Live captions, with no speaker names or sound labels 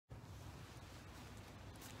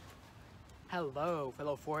Hello,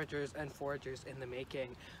 fellow foragers and foragers in the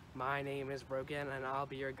making. My name is Rogan, and I'll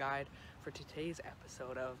be your guide for today's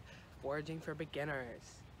episode of Foraging for Beginners.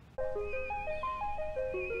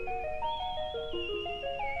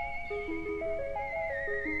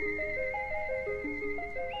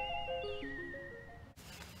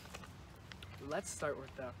 Let's start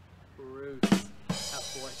with the roots of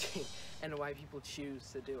foraging and why people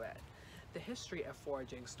choose to do it. The history of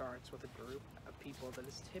foraging starts with a group of people that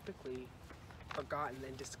is typically forgotten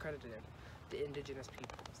and discredited: the indigenous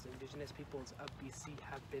peoples. The indigenous peoples of BC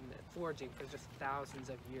have been foraging for just thousands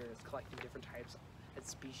of years, collecting different types and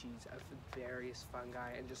species of various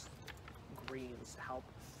fungi and just greens to help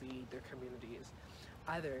feed their communities.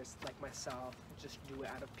 Others, like myself, just do it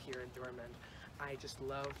out of pure enjoyment. I just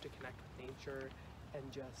love to connect with nature and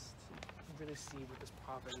just really see what this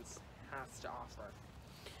province has to offer.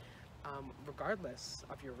 Regardless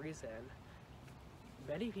of your reason,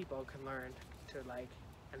 many people can learn to like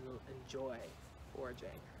and enjoy foraging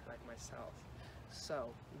like myself.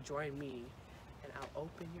 So join me and I'll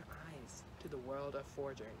open your eyes to the world of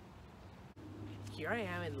foraging. Here I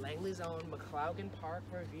am in Langley's own McLeod Park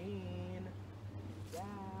Ravine. Yeah.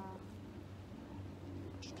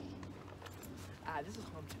 This is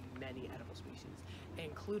home to many edible species,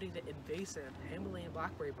 including the invasive Himalayan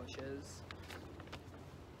blackberry bushes.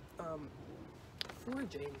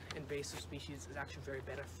 Foraging invasive species is actually very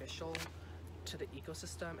beneficial to the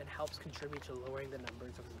ecosystem and helps contribute to lowering the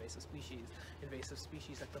numbers of invasive species. Invasive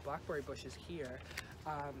species like the blackberry bushes here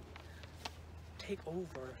take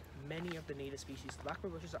over many of the native species. The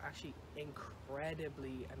blackberry bushes are actually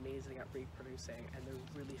incredibly amazing at reproducing, and they're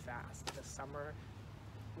really fast. In the summer,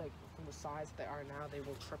 like from the size that they are now, they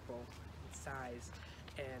will triple in size,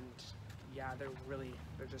 and yeah,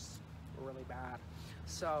 they're just really bad.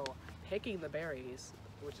 So picking the berries,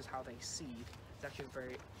 which is how they seed, is actually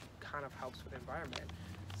very kind of helps with the environment.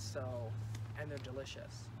 So, and they're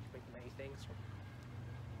delicious. You can make many things from them.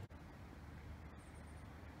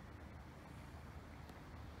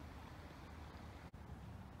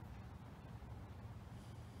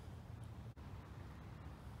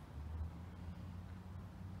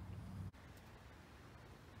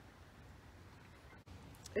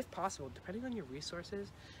 If possible, depending on your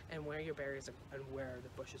resources and where your berries and where the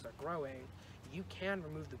bushes are growing, you can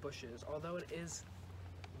remove the bushes, although it is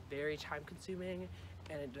very time consuming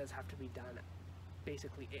and it does have to be done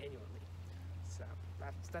basically annually. So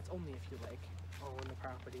that's only if you like own the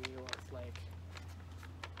property, or if like,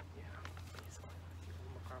 yeah, basically if you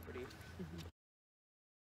own the property.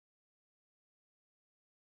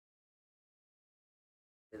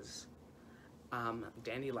 Is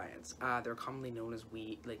dandelions. They're commonly known as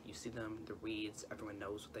weed. Like you see them, the weeds. Everyone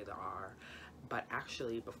knows what they are, but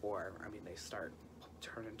actually, before they start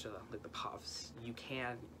turn into like the puffs, you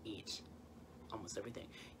can eat almost everything.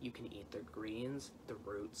 You can eat the greens, the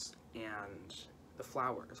roots, and the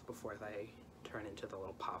flowers before they turn into the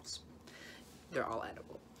little puffs. They're all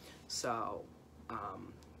edible, so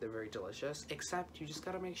they're very delicious. Except you just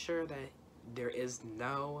gotta make sure that there is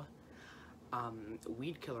no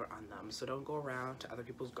weed killer on them. So don't go around to other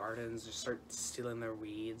people's gardens or start stealing their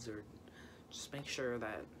weeds, or just make sure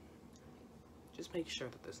that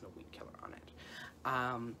there's no weed killer on it.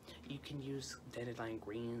 You can use dandelion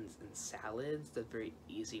greens in salads. That's a very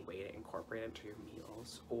easy way to incorporate it into your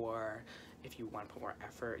meals. Or if you want to put more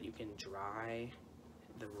effort, you can dry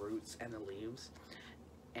the roots and the leaves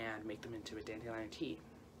and make them into a dandelion tea.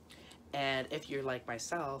 And if you're like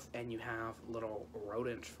myself and you have little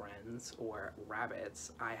rodent friends or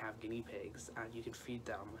rabbits, I have guinea pigs, and you can feed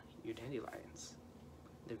them your dandelions.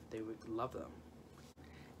 They would love them.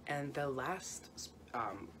 And the last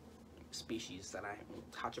species that I will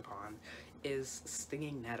touch upon is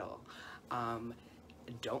stinging nettle.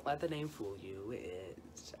 Don't let the name fool you.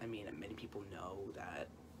 Many people know that,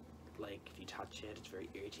 like, if you touch it, it's very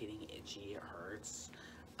irritating, itchy, it hurts.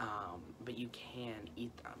 But you can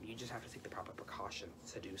eat them. You just have to take the proper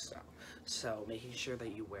precautions to do so. So making sure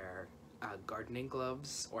that you wear gardening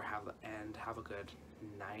gloves, or have a good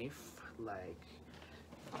knife, like,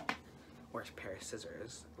 or a pair of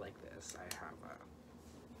scissors like this. I have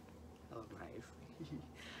a little knife.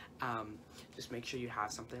 Just make sure you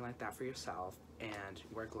have something like that for yourself, and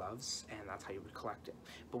wear gloves, and that's how you would collect it.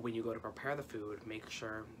 But when you go to prepare the food, make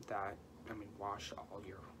sure that, wash all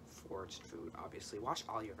your foraged food. Obviously, wash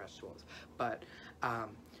all your vegetables. But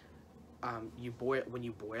when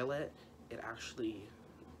you boil it, it actually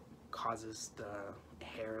causes the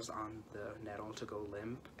hairs on the nettle to go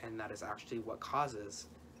limp, and that is actually what causes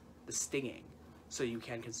the stinging. So you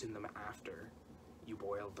can consume them after you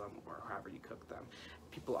boil them or however you cook them.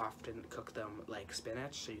 People often cook them like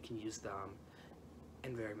spinach, so you can use them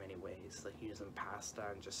in very many ways. Like, you use them in pasta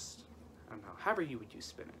and just, I don't know, however you would use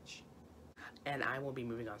spinach. And I will be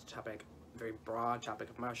moving on to topic, very broad topic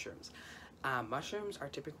of mushrooms. Mushrooms are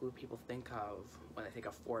typically what people think of when they think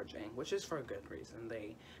of foraging, which is for a good reason.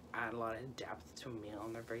 They add a lot of depth to a meal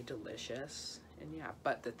and they're very delicious. And yeah,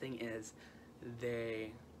 but the thing is,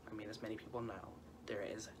 I mean, as many people know, there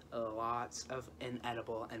is lots of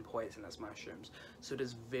inedible and poisonous mushrooms. So it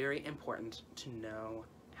is very important to know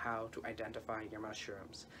how to identify your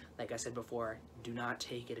mushrooms. Like I said before, do not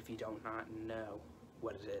take it if you do not know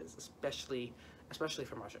what it is, especially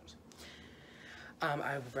for mushrooms.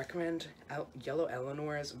 I would recommend Yellow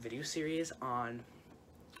Eleanor's video series on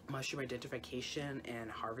mushroom identification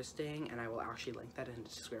and harvesting, and I will actually link that in the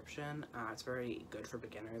description. It's very good for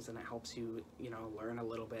beginners, and it helps you, learn a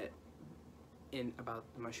little bit about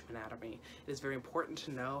the mushroom anatomy. It is very important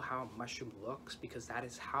to know how a mushroom looks, because that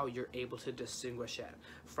is how you're able to distinguish it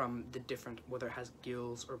from the different, whether it has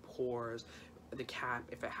gills or pores, the cap,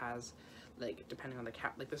 if it has, like, depending on the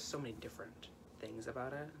cap, like, there's so many different things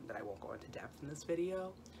about it that I won't go into depth in this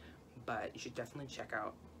video, but you should definitely check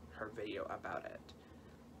out her video about it.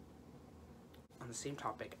 On the same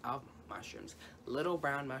topic of mushrooms, little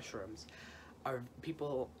brown mushrooms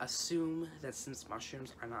people assume that since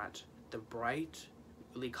mushrooms are not the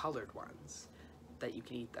brightly colored ones, that you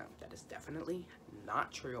can eat them. That is definitely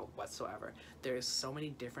not true whatsoever. There's so many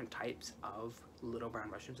different types of little brown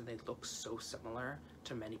mushrooms, and they look so similar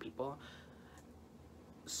to many people,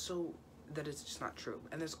 so that it's just not true.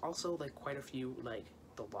 And there's also, like, quite a few, like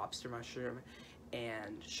the lobster mushroom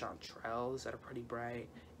and chanterelles that are pretty bright,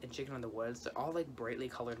 and chicken in the woods. They're all, like, brightly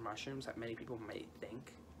colored mushrooms that many people might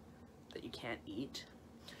think that you can't eat,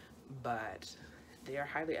 but they are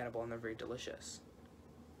highly edible and they're very delicious.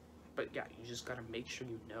 But yeah, you just gotta make sure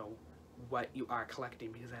you know what you are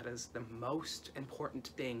collecting, because that is the most important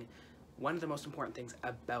thing. One of the most important things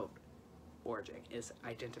about foraging is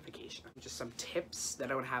identification. Just some tips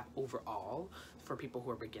that I would have overall for people who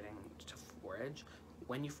are beginning to forage.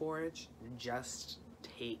 When you forage, just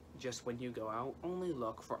when you go out, only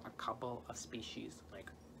look for a couple of species, like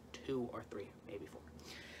 2 or 3, maybe 4,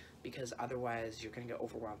 because otherwise you're gonna get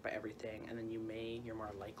overwhelmed by everything, and then you're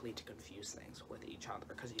more likely to confuse things with each other,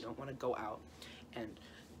 because you don't want to go out and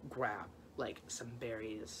grab like some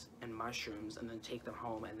berries and mushrooms and then take them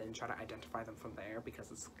home and then try to identify them from there,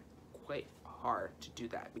 because it's quite hard to do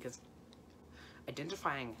that, because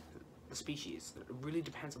identifying the species really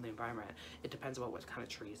depends on the environment. It depends on what kind of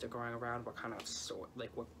trees they're growing around, what kind of soil,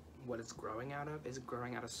 like what it's growing out of. Is it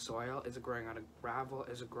growing out of soil? Is it growing out of gravel?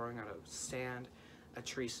 Is it growing out of sand, a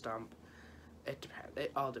tree stump? It depends.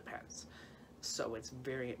 It all depends. So it's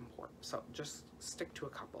very important. So just stick to a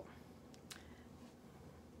couple.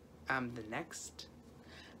 The next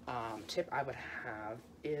tip I would have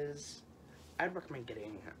is I'd recommend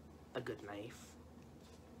getting a good knife,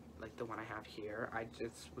 like the one I have here.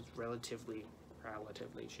 It was relatively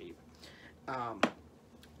cheap.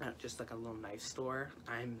 Just like a little knife store.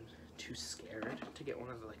 I'm too scared to get one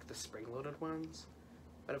of the spring-loaded ones,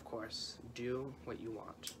 but of course, do what you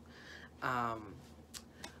want.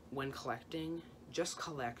 When collecting, just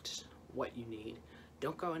collect what you need.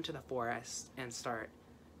 Don't go into the forest and start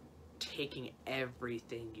taking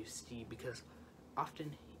everything you see, because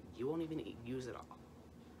often you won't even use it all,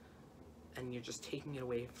 and you're just taking it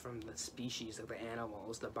away from the species of the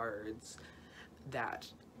animals, the birds that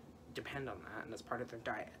depend on that, and that's part of their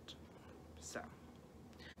diet. So,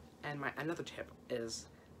 and another tip is,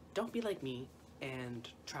 don't be like me and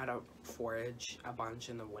try to forage a bunch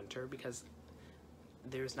in the winter, because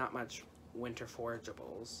there's not much winter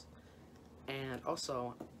forageables, and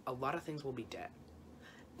also a lot of things will be dead,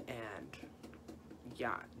 and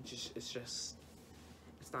yeah, it's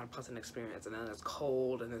not a pleasant experience, and then it's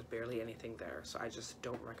cold and there's barely anything there. So I just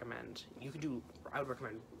don't recommend. I would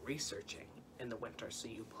recommend researching in the winter, so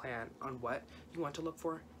you plan on what you want to look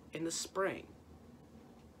for in the spring.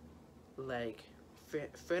 Like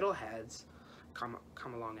fiddleheads come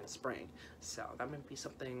along in spring, so that might be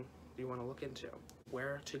something you want to look into.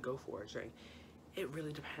 Where to go foraging, it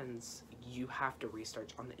really depends. You have to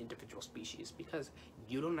research on the individual species, because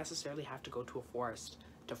you don't necessarily have to go to a forest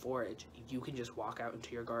to forage. You can just walk out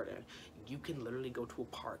into your garden. You can literally go to a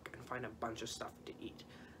park and find a bunch of stuff to eat.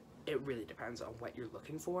 It really depends on what you're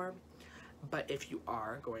looking for. But if you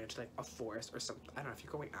are going into like a forest or something, I don't know, if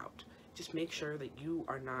you're going out, just make sure that you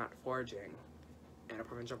are not foraging in a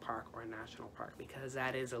provincial park or a national park, because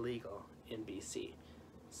that is illegal in BC.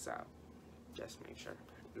 So just make sure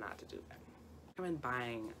not to do that. I recommend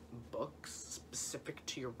buying books specific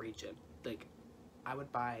to your region, like I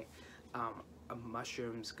would buy a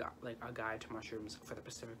mushrooms like a guide to mushrooms for the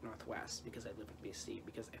Pacific Northwest, because I live in BC.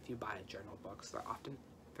 Because if you buy journal books, they're often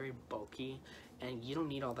very bulky and you don't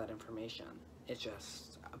need all that information. It's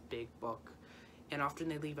just a big book, and often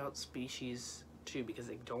they leave out species too, because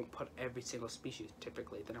they don't put every single species.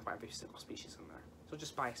 Typically they don't buy every single species in there, so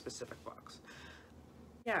just buy specific books.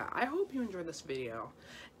 Yeah, I hope you enjoyed this video,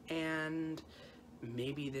 and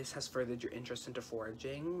maybe this has furthered your interest into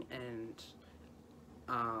foraging, and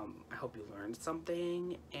I hope you learned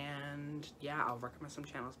something. And yeah, I'll recommend some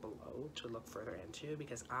channels below to look further into,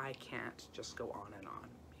 because I can't just go on and on,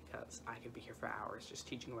 because I could be here for hours just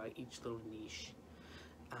teaching about each little niche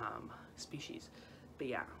species. But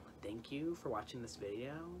yeah, thank you for watching this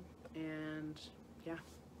video, and yeah,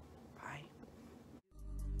 bye.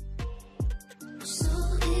 So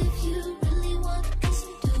if you really want